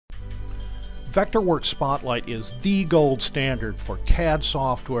Vectorworks Spotlight is the gold standard for CAD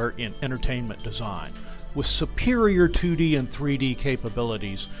software in entertainment design. With superior 2D and 3D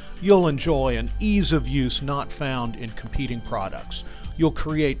capabilities, you'll enjoy an ease of use not found in competing products. You'll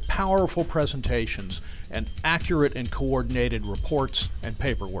create powerful presentations and accurate and coordinated reports and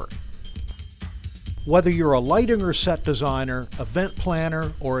paperwork. Whether you're a lighting or set designer, event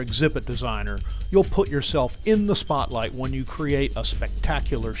planner, or exhibit designer, you'll put yourself in the spotlight when you create a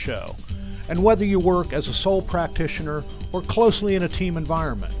spectacular show. And whether you work as a sole practitioner or closely in a team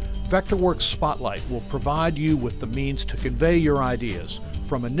environment, Vectorworks Spotlight will provide you with the means to convey your ideas,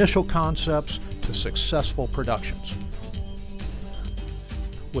 from initial concepts to successful productions.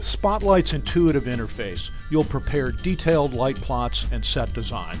 With Spotlight's intuitive interface, you'll prepare detailed light plots and set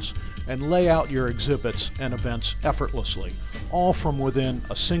designs, and lay out your exhibits and events effortlessly, all from within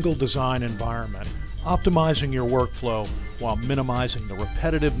a single design environment, optimizing your workflow while minimizing the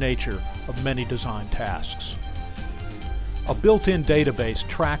repetitive nature of many design tasks. A built-in database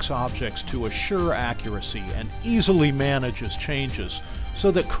tracks objects to assure accuracy and easily manages changes so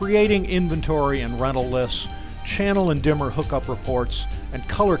that creating inventory and rental lists, channel and dimmer hookup reports, and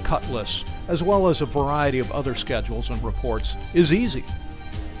color cut lists, as well as a variety of other schedules and reports, is easy.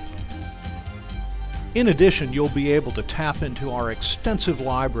 In addition, you'll be able to tap into our extensive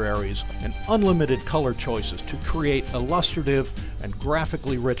libraries and unlimited color choices to create illustrative and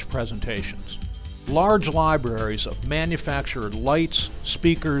graphically rich presentations. Large libraries of manufactured lights,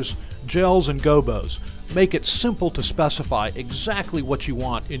 speakers, gels, and gobos make it simple to specify exactly what you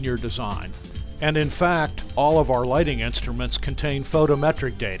want in your design. And in fact, all of our lighting instruments contain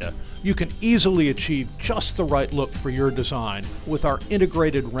photometric data. You can easily achieve just the right look for your design with our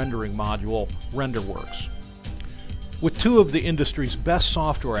integrated rendering module, Renderworks. With two of the industry's best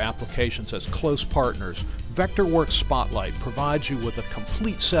software applications as close partners, Vectorworks Spotlight provides you with a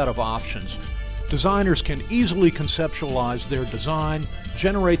complete set of options. Designers can easily conceptualize their design,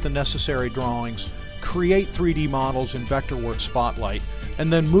 generate the necessary drawings, create 3D models in Vectorworks Spotlight,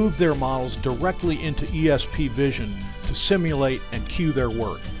 and then move their models directly into ESP Vision to simulate and cue their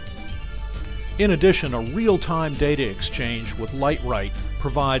work. In addition, a real-time data exchange with LightWrite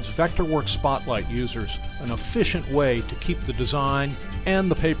provides Vectorworks Spotlight users an efficient way to keep the design and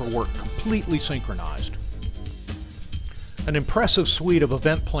the paperwork completely synchronized. An impressive suite of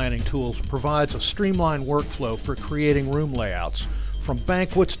event planning tools provides a streamlined workflow for creating room layouts, from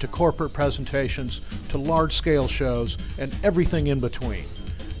banquets to corporate presentations to large-scale shows and everything in between.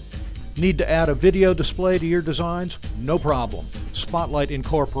 Need to add a video display to your designs? No problem. Spotlight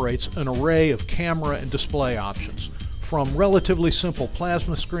incorporates an array of camera and display options, from relatively simple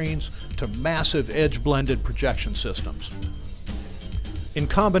plasma screens to massive edge-blended projection systems. In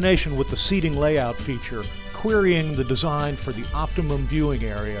combination with the seating layout feature, querying the design for the optimum viewing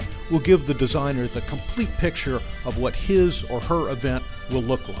area will give the designer the complete picture of what his or her event will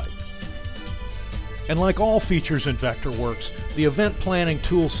look like. And like all features in Vectorworks, the event planning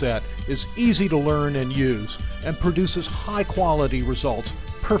toolset is easy to learn and use and produces high-quality results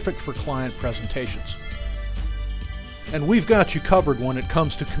perfect for client presentations. And we've got you covered when it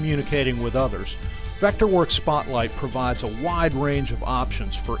comes to communicating with others. Vectorworks Spotlight provides a wide range of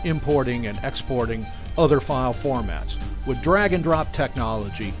options for importing and exporting other file formats. With drag and drop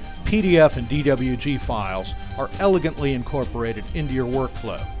technology, PDF and DWG files are elegantly incorporated into your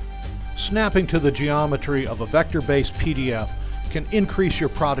workflow. Snapping to the geometry of a vector-based PDF can increase your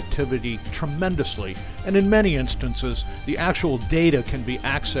productivity tremendously, and in many instances, the actual data can be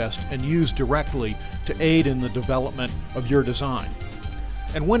accessed and used directly to aid in the development of your design.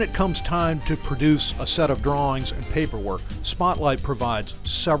 And when it comes time to produce a set of drawings and paperwork, Spotlight provides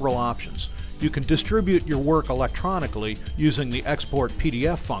several options. You can distribute your work electronically using the export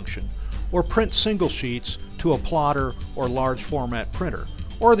PDF function, or print single sheets to a plotter or large format printer,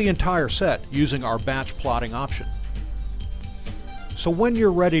 or the entire set using our batch plotting option. So when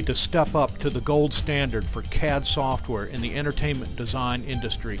you're ready to step up to the gold standard for CAD software in the entertainment design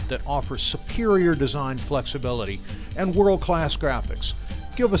industry that offers superior design flexibility and world-class graphics,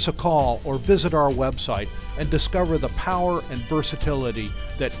 give us a call or visit our website and discover the power and versatility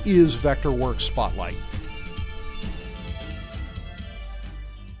that is Vectorworks Spotlight.